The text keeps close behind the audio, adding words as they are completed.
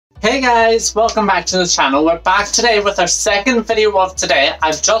Hey guys, welcome back to the channel. We're back today with our second video of today.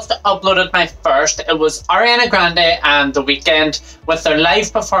 I've just uploaded my first. It was Ariana Grande and The Weeknd with their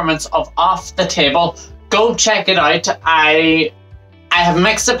live performance of Off the Table. Go check it out. I have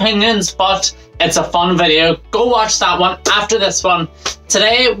mixed opinions, but it's a fun video. Go watch that one after this one.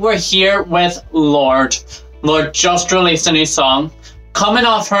 Today we're here with Lorde. Lorde just released a new song coming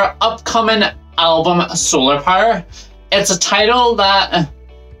off her upcoming album Solar Power. It's a title that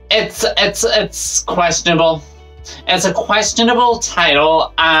it's questionable. It's a questionable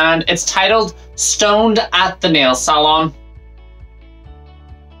title, and it's titled Stoned at the Nail Salon.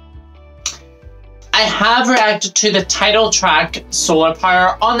 I have reacted to the title track Solar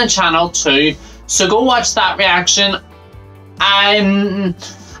Power on the channel too, so go watch that reaction. I'm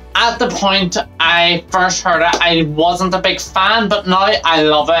at the point I first heard it, I wasn't a big fan, but now I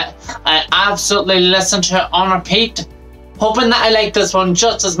love it. I absolutely listen to it on repeat, hoping that I like this one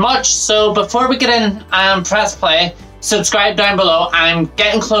just as much. So before we get in and press play, subscribe down below. I'm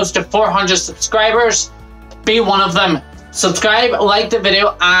getting close to 400 subscribers. Be one of them. Subscribe, like the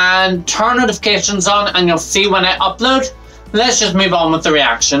video, and turn notifications on, and you'll see when I upload. Let's just move on with the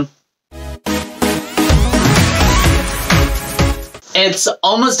reaction. It's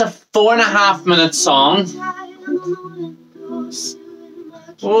almost a 4.5 minute song.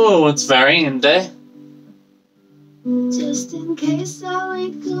 Oh, it's very indie. Just in case I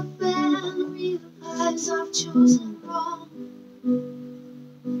wake up and realize I've chosen wrong.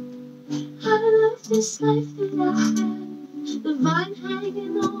 I love this life that I had, the vine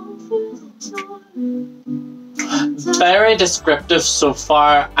hanging over the door. Very descriptive so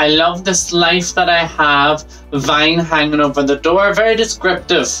far. I love this life that I have, vine hanging over the door. Very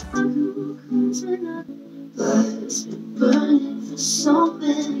descriptive. But it's been burning for so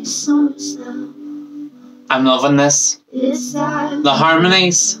many summers now. I'm loving this. The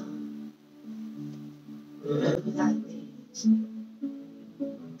harmonies. Wherever that leads.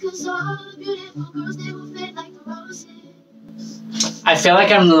 'Cause all the beautiful girls, they will fade like the roses. I feel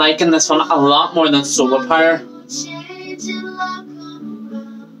like I'm liking this one a lot more than Solar Power. Change and love come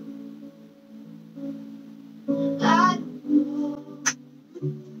around. I don't know.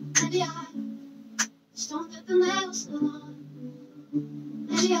 Maybe I just don't get the nails salon.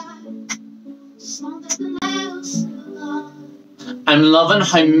 Maybe I just don't get the nails salon. I'm loving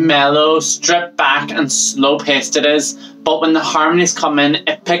how mellow, stripped back and slow paced it is, but when the harmonies come in,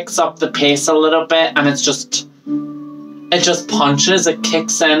 it picks up the pace a little bit, and it just punches, it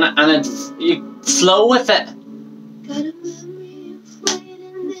kicks in, and you flow with it. Got a memory of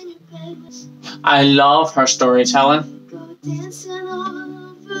waiting in your bed. I love her storytelling. Go dancing all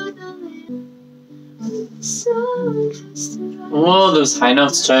over the land. So just to Oh, those high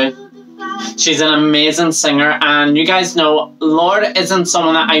notes too. She's an amazing singer, and you guys know Lorde isn't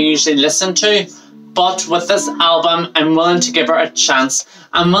someone that I usually listen to, but with this album I'm willing to give her a chance.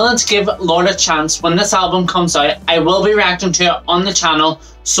 I'm willing to give Lorde a chance. When this album comes out, I will be reacting to it on the channel.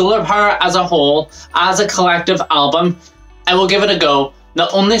 Solar Power as a whole, as a collective album, I will give it a go. The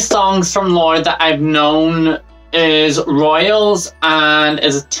only songs from Lorde that I've known is Royals and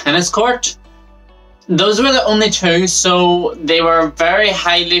is a Tennis Court. Those were the only two, so they were very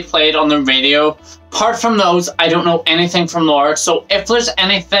highly played on the radio. Apart from those, I don't know anything from Lorde, so if there's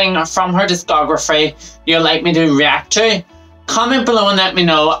anything from her discography you'd like me to react to, comment below and let me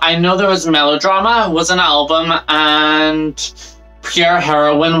know. I know there was Melodrama was an album, and Pure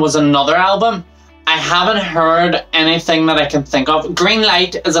Heroine was another album. I haven't heard anything that I can think of. Green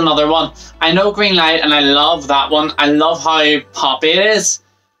Light is another one. I know Green Light, and I love that one. I love how poppy it is.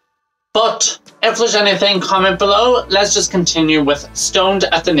 But if there's anything, comment below. Let's just continue with Stoned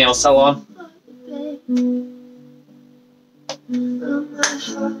at the Nail Salon.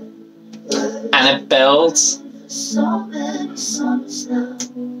 And it builds. so many summers now.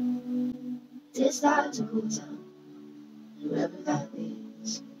 It's time to cool down, wherever that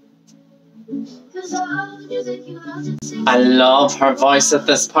leads. 'Cause all the music you love to sing. I love her voice at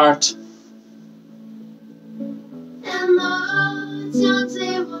this part. And all the times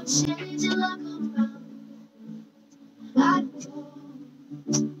they will change and love come around. I don't know.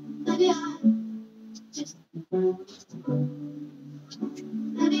 Maybe I just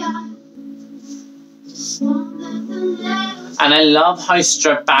won't let the nails. And I love how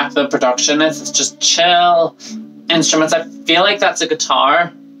stripped back the production is. It's just chill instruments. I feel like that's a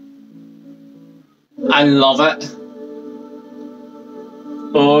guitar. I love it.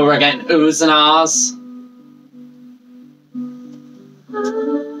 Oh, we're getting oohs and ahs.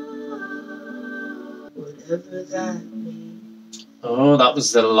 Whatever that means. Oh, that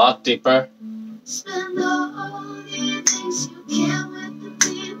was a lot deeper. Spend all the evenings you can with the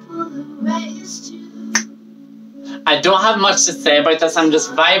people I don't have much to say about this. I'm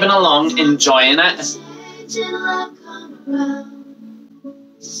just vibing along, enjoying it.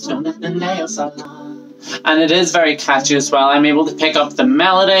 Don't let the nails along. And it is very catchy as well. I'm able to pick up the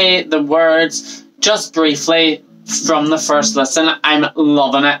melody, the words, just briefly from the first listen. I'm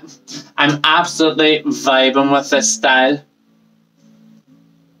loving it. I'm absolutely vibing with this style.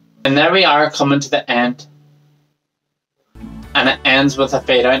 And there we are, coming to the end. And it ends with a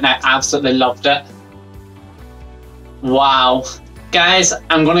fade out, and I absolutely loved it. Wow. Guys,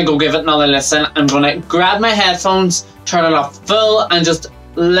 I'm going to go give it another listen. I'm going to grab my headphones, turn it off full, and just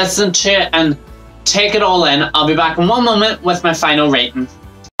listen to it and take it all in. I'll be back in one moment with my final rating.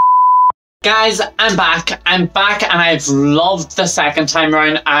 Guys, I'm back, and I've loved the second time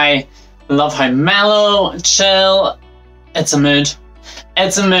around. I love how mellow, chill, it's a mood.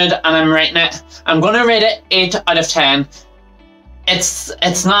 It's a mood, and I'm rating it. I'm going to rate it 8 out of 10.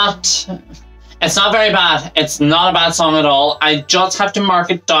 It's not very bad. It's not a bad song at all. I just have to mark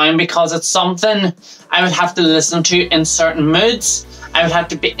it down because it's something I would have to listen to in certain moods. I would have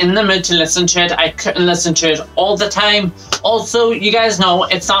to be in the mood to listen to it. I couldn't listen to it all the time. Also, you guys know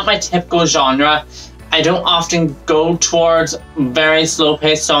it's not my typical genre. I don't often go towards very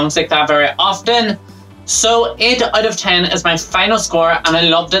slow-paced songs like that very often. So 8 out of 10 is my final score, and I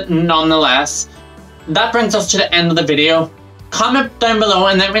loved it nonetheless. That brings us to the end of the video. Comment down below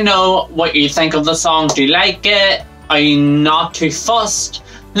and let me know what you think of the song. Do you like it? Are you not too fussed?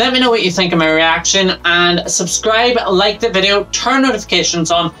 Let me know what you think of my reaction, and subscribe, like the video, turn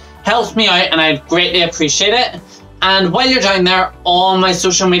notifications on. Helps me out and I'd greatly appreciate it. And while you're down there, all my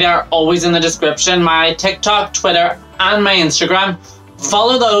social media are always in the description. My TikTok, Twitter and my Instagram.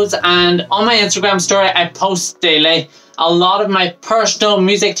 Follow those, and on my Instagram story I post daily a lot of my personal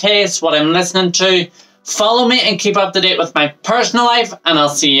music tastes, what I'm listening to. Follow me and keep up to date with my personal life, and I'll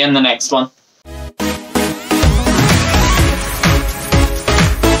see you in the next one.